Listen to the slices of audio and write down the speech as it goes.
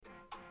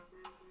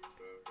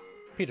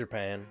Peter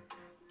Pan,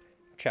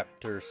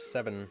 Chapter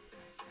 7,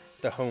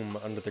 The Home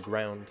Under the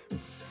Ground.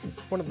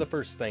 One of the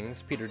first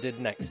things Peter did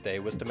next day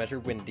was to measure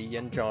Wendy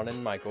and John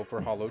and Michael for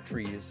hollow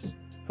trees.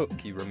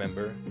 Hook, you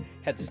remember,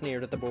 had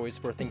sneered at the boys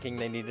for thinking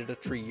they needed a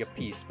tree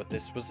apiece, but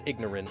this was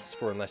ignorance,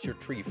 for unless your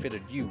tree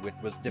fitted you,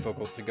 it was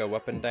difficult to go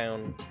up and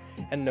down,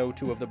 and no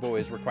two of the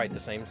boys were quite the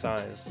same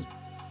size.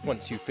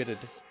 Once you fitted,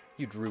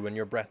 you drew in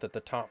your breath at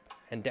the top,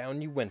 and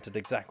down you went at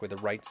exactly the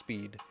right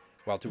speed,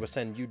 while to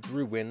ascend you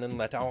drew in and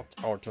let out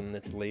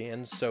alternately,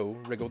 and so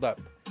wriggled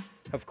up.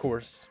 Of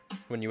course,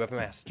 when you have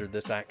mastered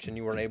this action,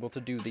 you are able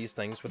to do these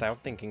things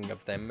without thinking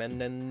of them,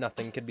 and then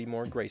nothing can be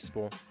more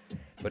graceful.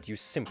 But you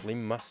simply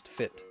must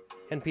fit,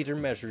 and Peter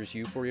measures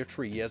you for your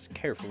tree as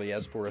carefully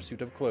as for a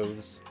suit of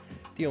clothes.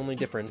 The only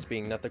difference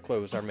being that the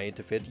clothes are made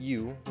to fit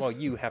you, while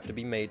you have to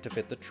be made to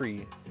fit the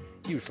tree.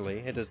 Usually,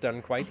 it is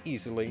done quite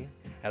easily,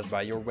 as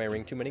by your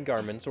wearing too many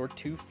garments or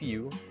too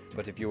few,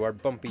 but if you are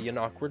bumpy in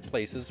awkward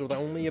places or the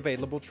only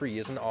available tree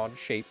is an odd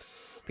shape,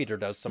 Peter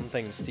does some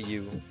things to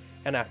you,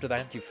 and after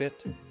that you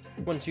fit.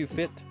 Once you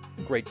fit,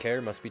 great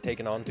care must be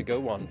taken on to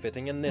go on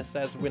fitting, and this,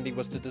 as Wendy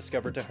was to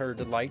discover to her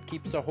delight,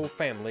 keeps the whole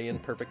family in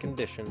perfect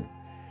condition.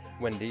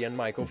 Wendy and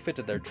Michael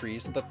fitted their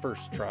trees the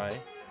first try,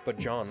 but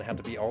John had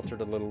to be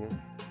altered a little.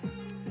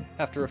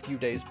 After a few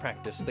days'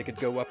 practice, they could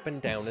go up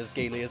and down as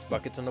gaily as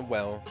buckets in a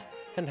well,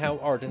 and how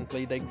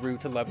ardently they grew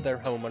to love their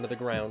home under the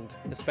ground,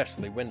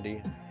 especially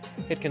Wendy.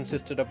 It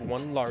consisted of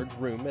one large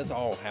room, as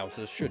all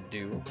houses should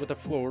do, with a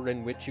floor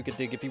in which you could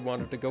dig if you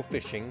wanted to go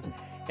fishing,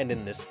 and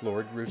in this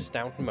floor grew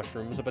stout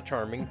mushrooms of a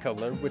charming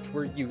color which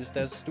were used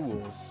as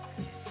stools.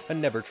 A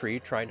never tree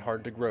tried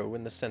hard to grow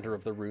in the center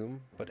of the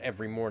room, but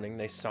every morning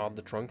they sawed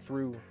the trunk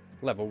through,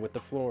 level with the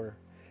floor.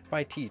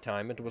 By tea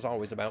time it was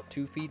always about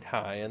 2 feet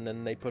high, and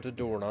then they put a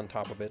door on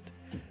top of it,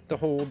 the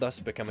whole thus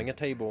becoming a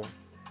table.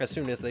 As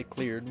soon as they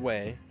cleared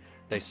way,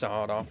 they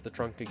sawed off the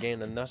trunk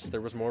again, and thus there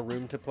was more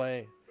room to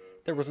play.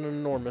 There was an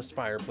enormous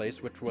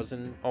fireplace which was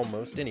in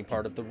almost any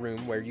part of the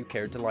room where you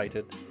cared to light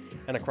it,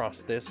 and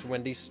across this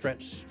Wendy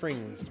stretched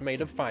strings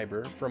made of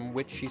fiber from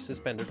which she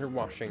suspended her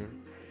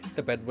washing.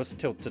 The bed was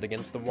tilted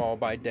against the wall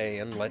by day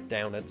and let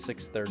down at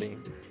 6:30,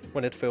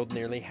 when it filled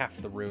nearly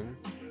half the room,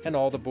 and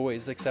all the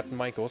boys except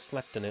Michael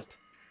slept in it,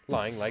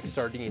 lying like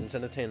sardines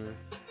in a tin.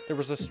 There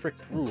was a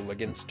strict rule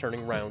against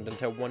turning round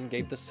until one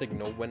gave the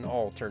signal when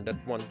all turned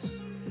at once.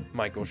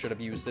 Michael should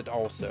have used it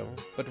also,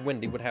 but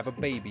Wendy would have a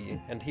baby,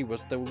 and he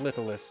was the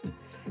littlest,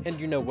 and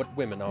you know what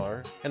women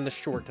are, and the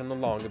short and the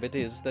long of it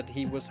is that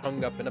he was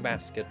hung up in a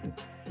basket.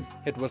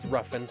 It was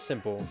rough and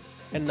simple,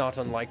 and not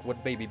unlike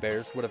what baby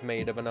bears would have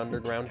made of an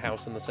underground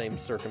house in the same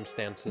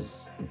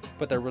circumstances,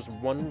 but there was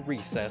one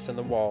recess in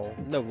the wall,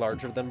 no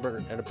larger than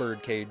a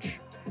bird cage,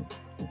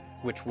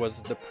 which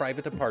was the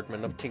private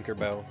apartment of Tinker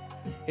Bell.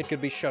 It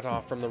could be shut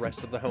off from the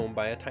rest of the home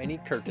by a tiny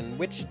curtain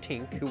which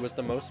Tink, who was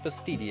the most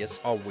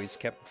fastidious, always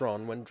kept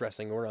drawn when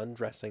dressing or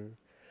undressing.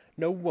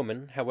 No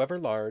woman, however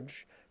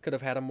large, could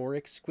have had a more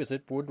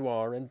exquisite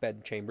boudoir and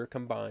bedchamber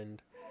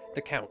combined.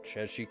 The couch,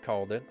 as she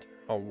called it,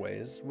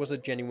 always, was a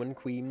genuine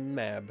Queen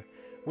Mab,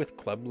 with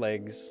club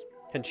legs,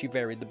 and she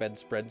varied the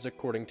bedspreads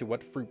according to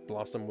what fruit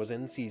blossom was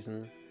in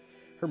season.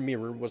 Her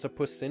mirror was a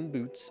Puss in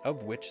Boots,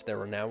 of which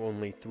there are now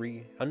only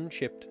 3,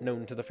 unchipped,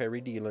 known to the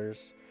fairy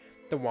dealers.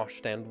 The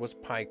washstand was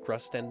pie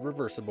crust and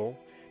reversible,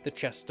 the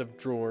chest of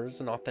drawers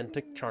an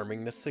authentic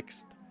Charming the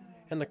 6th,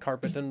 and the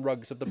carpet and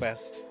rugs of the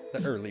best,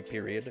 the early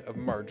period of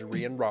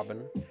Marjorie and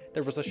Robin.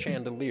 There was a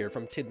chandelier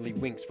from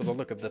Tiddlywinks for the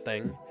look of the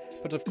thing,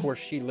 but of course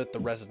she lit the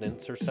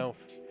residence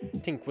herself.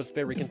 Tink was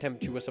very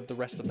contemptuous of the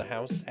rest of the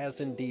house,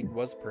 as indeed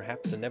was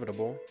perhaps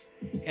inevitable,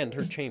 and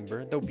her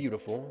chamber, though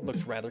beautiful,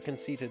 looked rather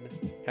conceited,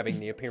 having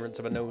the appearance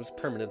of a nose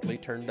permanently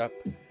turned up.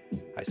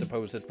 I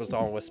suppose it was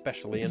all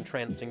especially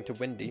entrancing to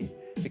Wendy,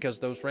 because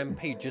those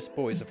rampageous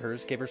boys of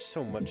hers gave her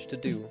so much to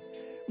do.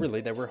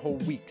 Really, there were whole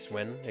weeks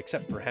when,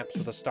 except perhaps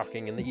with a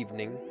stocking in the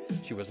evening,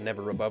 she was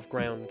never above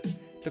ground.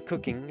 The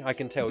cooking, I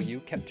can tell you,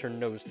 kept her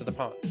nose to the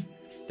pot.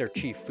 Their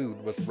chief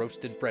food was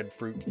roasted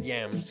breadfruit,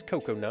 yams,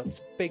 cocoa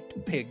nuts,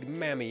 baked pig,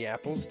 mammy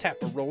apples,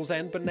 tapper rolls,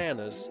 and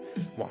bananas,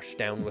 washed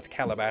down with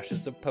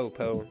calabashes of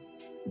po-po.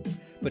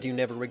 But you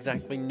never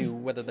exactly knew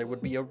whether there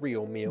would be a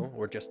real meal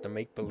or just a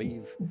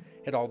make-believe.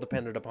 It all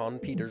depended upon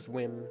Peter's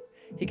whim.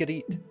 He could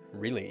eat,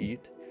 really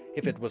eat,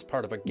 if it was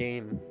part of a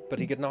game, but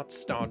he could not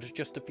stodge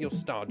just to feel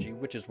stodgy,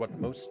 which is what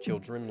most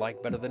children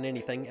like better than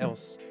anything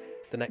else,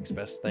 the next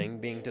best thing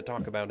being to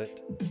talk about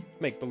it.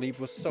 Make-believe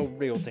was so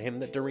real to him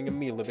that during a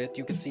meal of it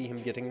you could see him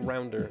getting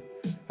rounder.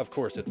 Of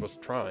course it was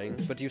trying,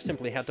 but you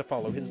simply had to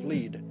follow his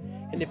lead,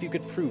 and if you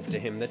could prove to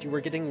him that you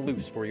were getting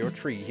loose for your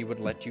tree, he would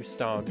let you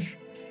stodge.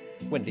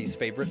 Wendy's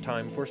favorite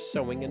time for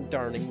sewing and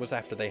darning was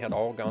after they had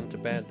all gone to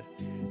bed.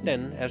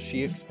 Then, as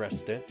she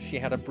expressed it, she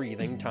had a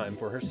breathing time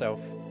for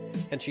herself,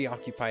 and she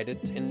occupied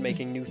it in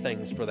making new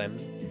things for them,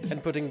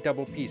 and putting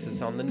double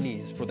pieces on the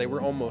knees, for they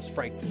were almost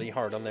frightfully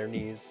hard on their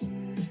knees.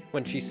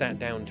 When she sat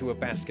down to a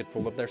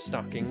basketful of their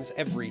stockings,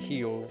 every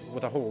heel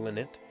with a hole in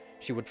it,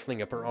 she would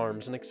fling up her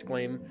arms and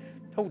exclaim,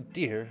 "Oh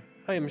dear,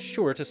 I am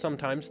sure to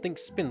sometimes think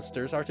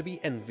spinsters are to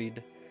be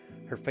envied."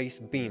 Her face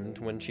beamed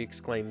when she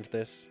exclaimed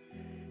this.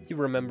 "You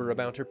remember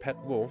about her pet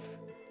wolf?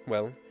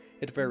 Well,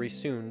 it very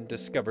soon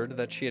discovered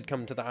that she had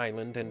come to the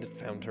island, and it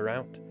found her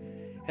out,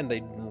 and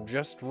they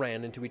just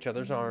ran into each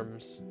other's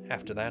arms.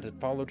 After that,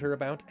 it followed her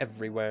about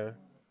everywhere."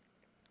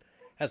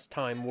 As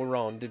time wore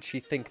on, did she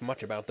think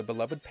much about the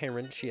beloved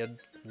parent she had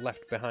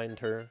left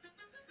behind her?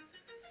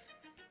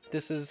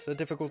 This is a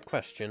difficult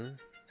question,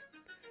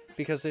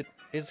 because it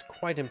is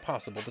quite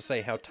impossible to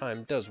say how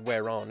time does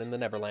wear on in the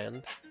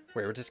Neverland,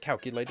 where it is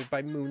calculated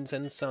by moons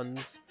and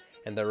suns,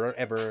 and there are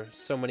ever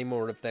so many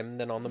more of them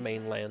than on the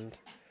mainland.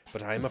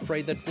 But I am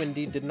afraid that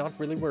Wendy did not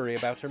really worry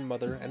about her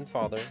mother and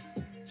father.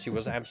 She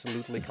was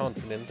absolutely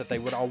confident that they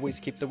would always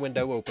keep the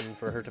window open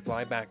for her to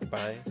fly back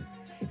by,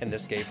 and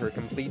this gave her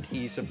complete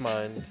ease of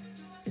mind.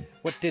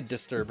 What did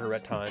disturb her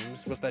at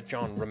times was that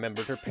John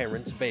remembered her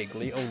parents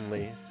vaguely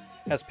only,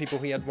 as people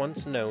he had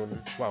once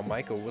known, while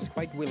Michael was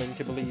quite willing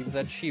to believe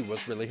that she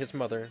was really his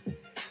mother.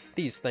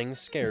 These things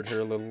scared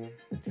her a little,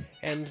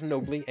 and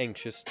nobly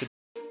anxious to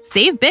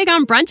Save big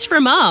on brunch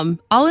for mom,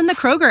 all in the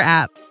Kroger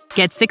app.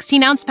 Get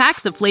 16-ounce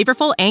packs of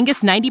flavorful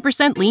Angus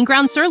 90% lean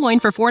ground sirloin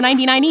for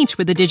 $4.99 each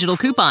with a digital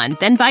coupon.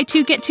 Then buy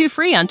 2, get 2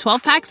 free on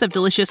 12 packs of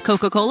delicious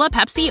Coca-Cola,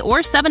 Pepsi, or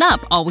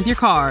 7-Up, all with your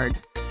card.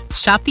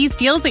 Shop these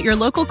deals at your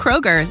local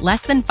Kroger,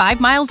 less than 5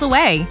 miles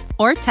away.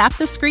 Or tap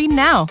the screen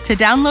now to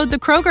download the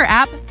Kroger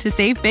app to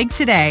save big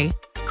today.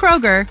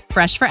 Kroger,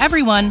 fresh for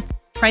everyone.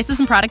 Prices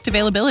and product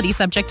availability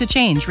subject to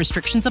change.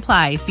 Restrictions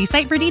apply. See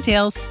site for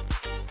details.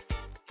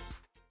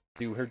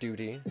 do her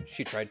duty.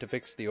 She tried to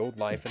fix the old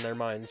life in their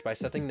minds by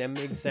setting them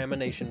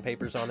examination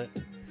papers on it,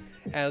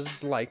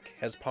 as like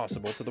as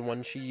possible to the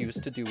one she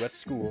used to do at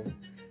school.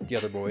 The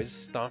other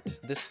boys thought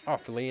this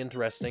awfully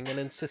interesting and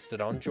insisted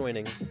on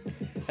joining,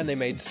 and they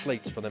made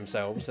slates for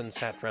themselves and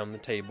sat round the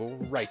table,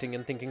 writing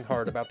and thinking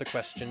hard about the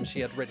questions she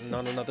had written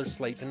on another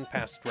slate and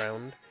passed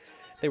round.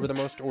 They were the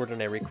most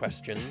ordinary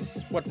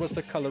questions. What was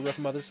the color of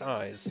Mother's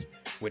eyes?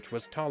 Which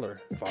was taller,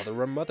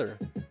 father or mother?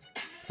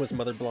 Was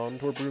Mother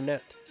blonde or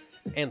brunette?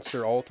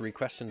 Answer all 3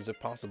 questions if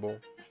possible.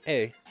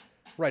 A.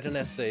 Write an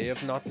essay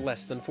of not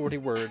less than 40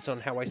 words on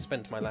how I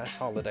spent my last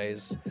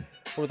holidays,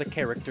 or the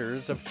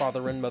characters of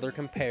father and mother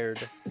compared.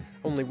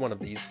 Only one of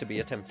these to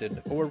be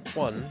attempted. Or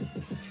 1.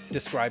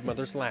 Describe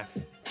Mother's laugh.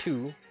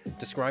 2.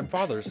 Describe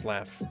Father's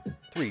laugh.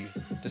 3.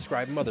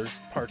 Describe Mother's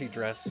party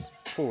dress.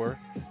 4.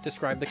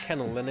 Describe the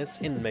kennel and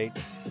its inmate.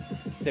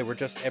 They were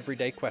just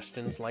everyday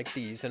questions like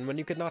these, and when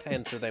you could not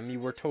answer them, you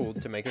were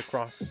told to make a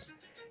cross.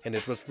 And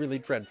it was really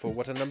dreadful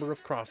what a number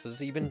of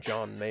crosses even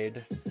John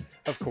made.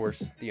 Of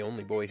course, the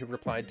only boy who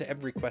replied to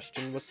every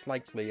question was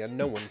Slikely, and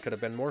no one could have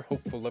been more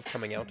hopeful of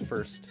coming out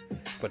first.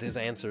 But his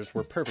answers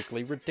were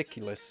perfectly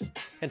ridiculous,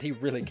 and he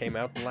really came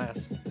out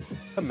last.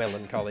 A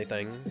melancholy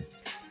thing.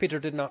 Peter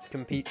did not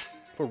compete.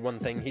 For one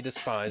thing, he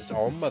despised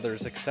all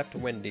mothers except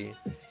Wendy,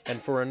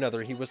 and for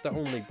another, he was the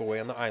only boy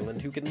on the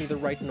island who could neither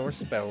write nor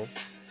spell.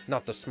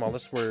 Not the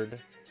smallest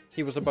word.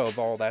 He was above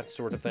all that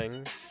sort of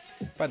thing.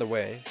 By the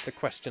way, the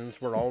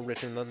questions were all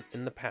written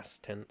in the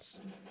past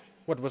tense.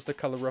 What was the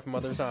color of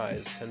Mother's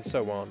eyes, and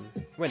so on.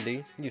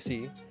 Wendy, you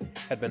see,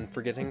 had been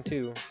forgetting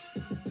too.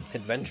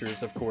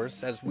 Adventures, of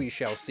course, as we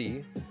shall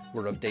see,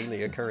 were of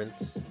daily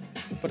occurrence.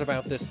 But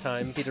about this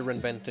time, Peter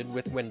invented,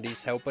 with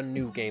Wendy's help, a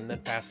new game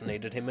that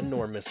fascinated him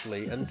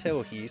enormously,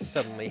 until he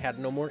suddenly had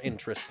no more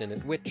interest in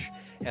it, which,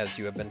 as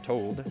you have been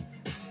told,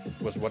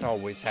 was what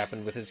always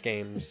happened with his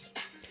games.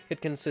 It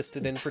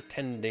consisted in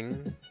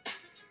pretending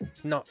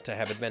not to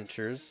have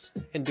adventures,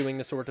 in doing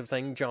the sort of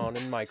thing John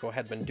and Michael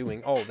had been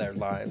doing all their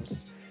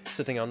lives,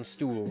 sitting on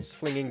stools,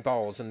 flinging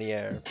balls in the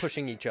air,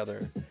 pushing each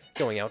other,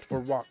 going out for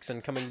walks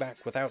and coming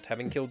back without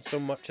having killed so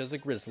much as a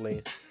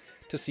grizzly.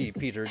 To see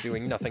Peter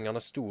doing nothing on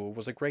a stool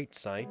was a great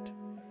sight.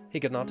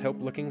 He could not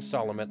help looking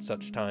solemn at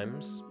such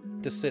times.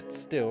 To sit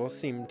still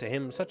seemed to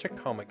him such a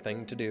comic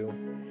thing to do.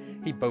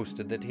 He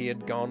boasted that he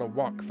had gone a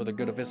walk for the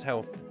good of his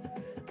health.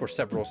 For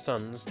several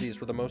suns, these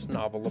were the most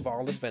novel of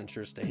all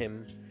adventures to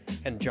him,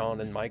 and John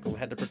and Michael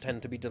had to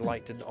pretend to be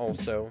delighted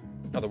also,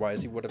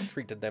 otherwise he would have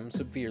treated them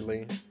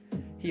severely.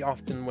 He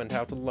often went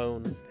out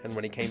alone, and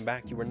when he came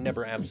back you were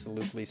never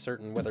absolutely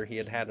certain whether he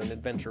had had an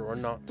adventure or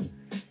not.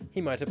 He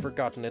might have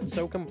forgotten it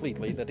so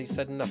completely that he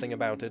said nothing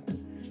about it,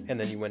 and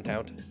then you went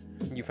out.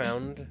 You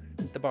found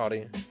the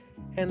body.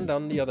 And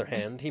on the other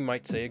hand, he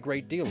might say a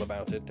great deal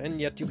about it, and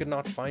yet you could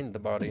not find the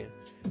body.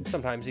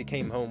 Sometimes he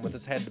came home with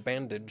his head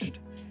bandaged,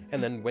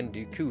 and then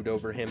Wendy cooed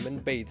over him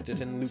and bathed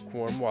it in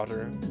lukewarm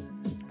water,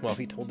 while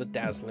he told a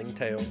dazzling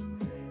tale.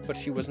 But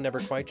she was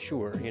never quite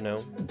sure, you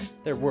know.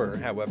 There were,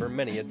 however,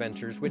 many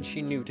adventures which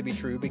she knew to be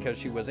true because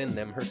she was in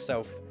them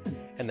herself,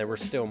 and there were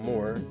still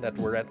more that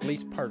were at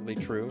least partly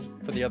true,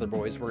 for the other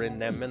boys were in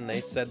them and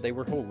they said they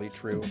were wholly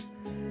true.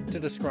 To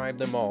describe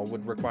them all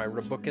would require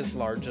a book as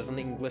large as an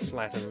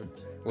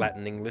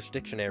English-Latin English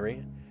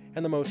dictionary,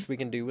 and the most we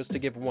can do is to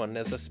give one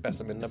as a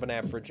specimen of an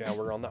average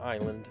hour on the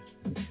island.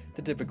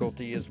 The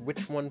difficulty is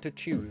which one to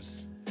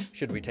choose.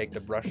 Should we take the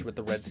brush with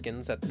the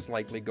Redskins at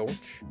Slightly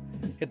Gulch?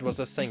 It was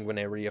a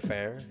sanguinary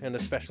affair, and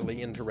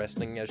especially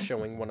interesting as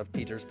showing one of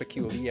Peter's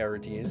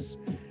peculiarities,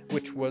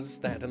 which was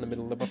that in the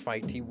middle of a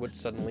fight he would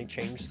suddenly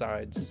change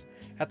sides.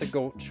 At the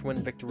Gulch, when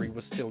victory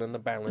was still in the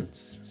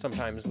balance,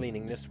 sometimes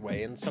leaning this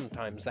way and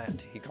sometimes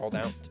that, he called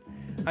out,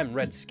 "I'm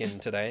Redskin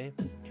today."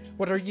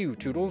 "What are you,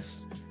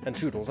 Toodles?" And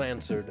Toodles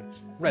answered,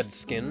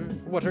 "Redskin.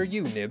 What are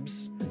you,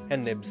 Nibs?"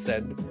 And Nibs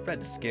said,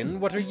 "Redskin.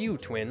 What are you,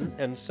 Twin?"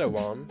 And so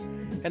on.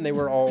 And they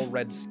were all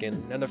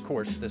Redskin, and of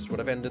course this would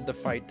have ended the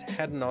fight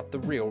had not the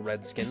real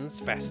Redskins,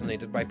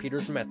 fascinated by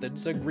Peter's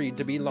methods, agreed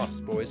to be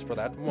Lost Boys for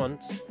that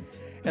once.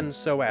 And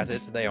so at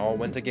it they all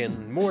went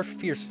again, more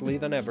fiercely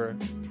than ever.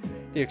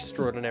 The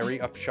extraordinary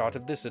upshot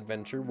of this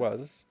adventure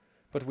was,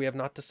 but we have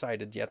not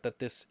decided yet that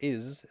this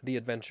is the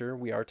adventure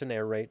we are to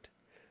narrate.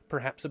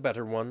 Perhaps a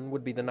better one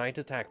would be the night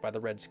attack by the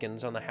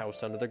Redskins on the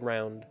house under the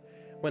ground,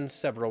 when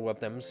several of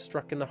them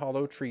struck in the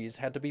hollow trees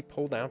had to be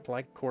pulled out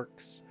like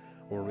corks.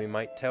 Or we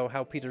might tell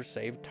how Peter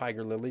saved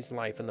Tiger Lily's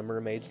life in the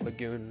Mermaid's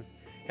Lagoon,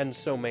 and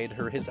so made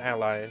her his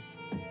ally.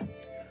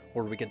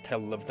 Or we could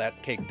tell of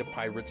that cake the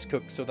pirates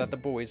cooked so that the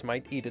boys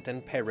might eat it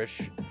and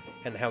perish,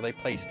 and how they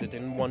placed it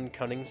in one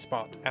cunning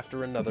spot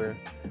after another,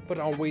 but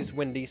always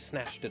Wendy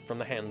snatched it from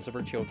the hands of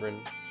her children,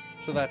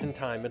 so that in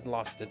time it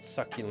lost its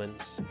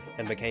succulence,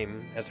 and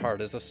became as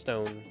hard as a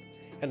stone,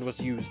 and was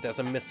used as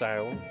a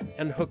missile,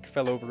 and Hook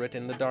fell over it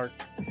in the dark.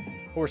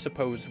 Or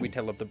suppose we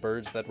tell of the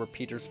birds that were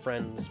Peter's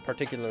friends,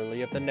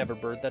 particularly of the Never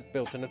Bird that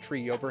built in a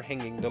tree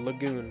overhanging the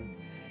lagoon,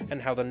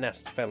 and how the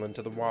nest fell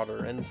into the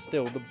water, and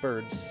still the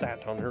birds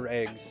sat on her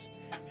eggs,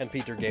 and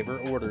Peter gave her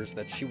orders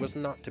that she was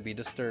not to be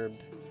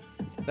disturbed.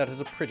 That is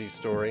a pretty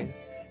story,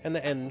 and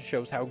the end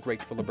shows how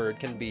grateful a bird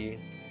can be,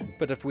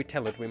 but if we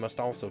tell it we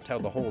must also tell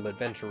the whole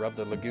adventure of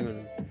the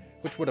lagoon,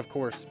 which would of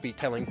course be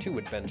telling two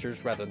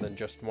adventures rather than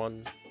just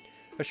one.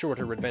 A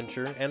shorter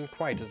adventure, and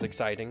quite as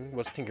exciting,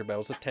 was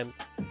Tinkerbell's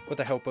attempt, with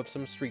the help of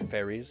some street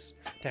fairies,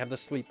 to have the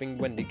sleeping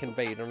Wendy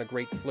conveyed on a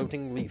great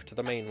floating leaf to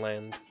the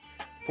mainland.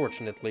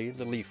 Fortunately,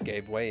 the leaf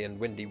gave way and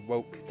Wendy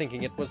woke,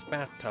 thinking it was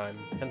bath time,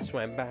 and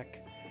swam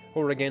back.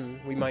 Or again,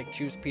 we might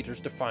choose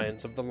Peter's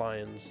defiance of the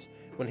lions,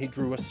 when he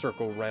drew a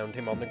circle round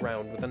him on the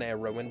ground with an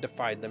arrow and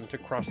defied them to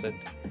cross it.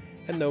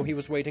 And though he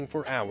was waiting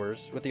for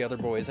hours, with the other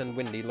boys and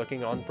Wendy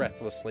looking on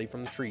breathlessly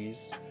from the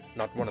trees,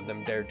 not one of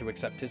them dared to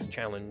accept his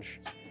challenge.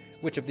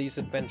 Which of these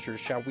adventures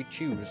shall we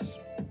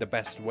choose? The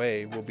best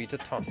way will be to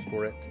toss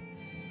for it.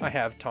 I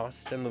have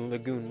tossed, and the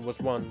lagoon was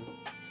won.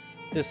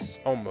 This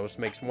almost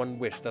makes one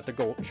wish that the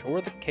Gulch,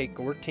 or the cake,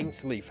 or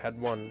Tink's leaf had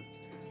won.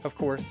 Of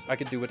course, I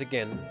could do it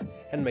again,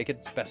 and make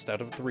it best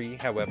out of 3,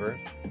 however,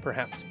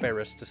 perhaps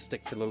fairest to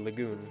stick to the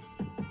lagoon.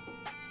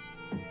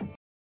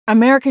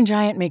 American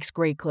Giant makes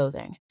great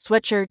clothing,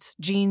 sweatshirts,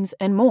 jeans,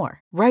 and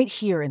more, right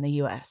here in the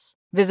U.S.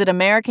 Visit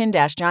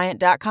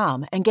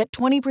American-Giant.com and get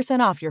 20%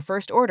 off your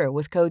first order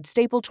with code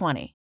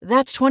STAPLE20.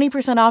 That's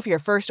 20% off your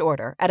first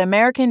order at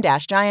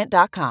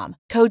American-Giant.com,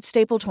 code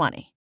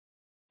STAPLE20.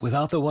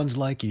 Without the ones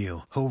like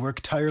you, who work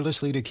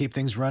tirelessly to keep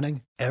things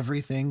running,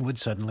 everything would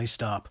suddenly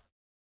stop.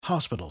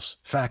 Hospitals,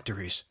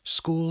 factories,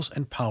 schools,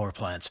 and power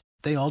plants,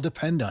 they all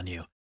depend on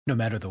you. No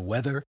matter the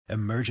weather,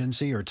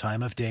 emergency, or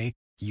time of day,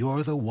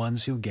 you're the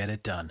ones who get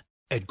it done.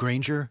 At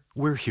Grainger,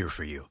 we're here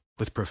for you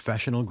with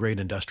professional-grade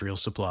industrial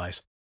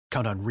supplies.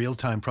 Count on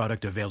real-time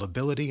product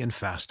availability and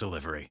fast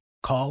delivery.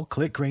 Call,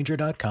 click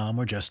Grainger.com,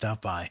 or just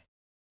stop by.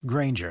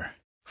 Grainger,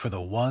 for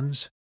the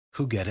ones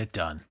who get it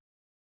done.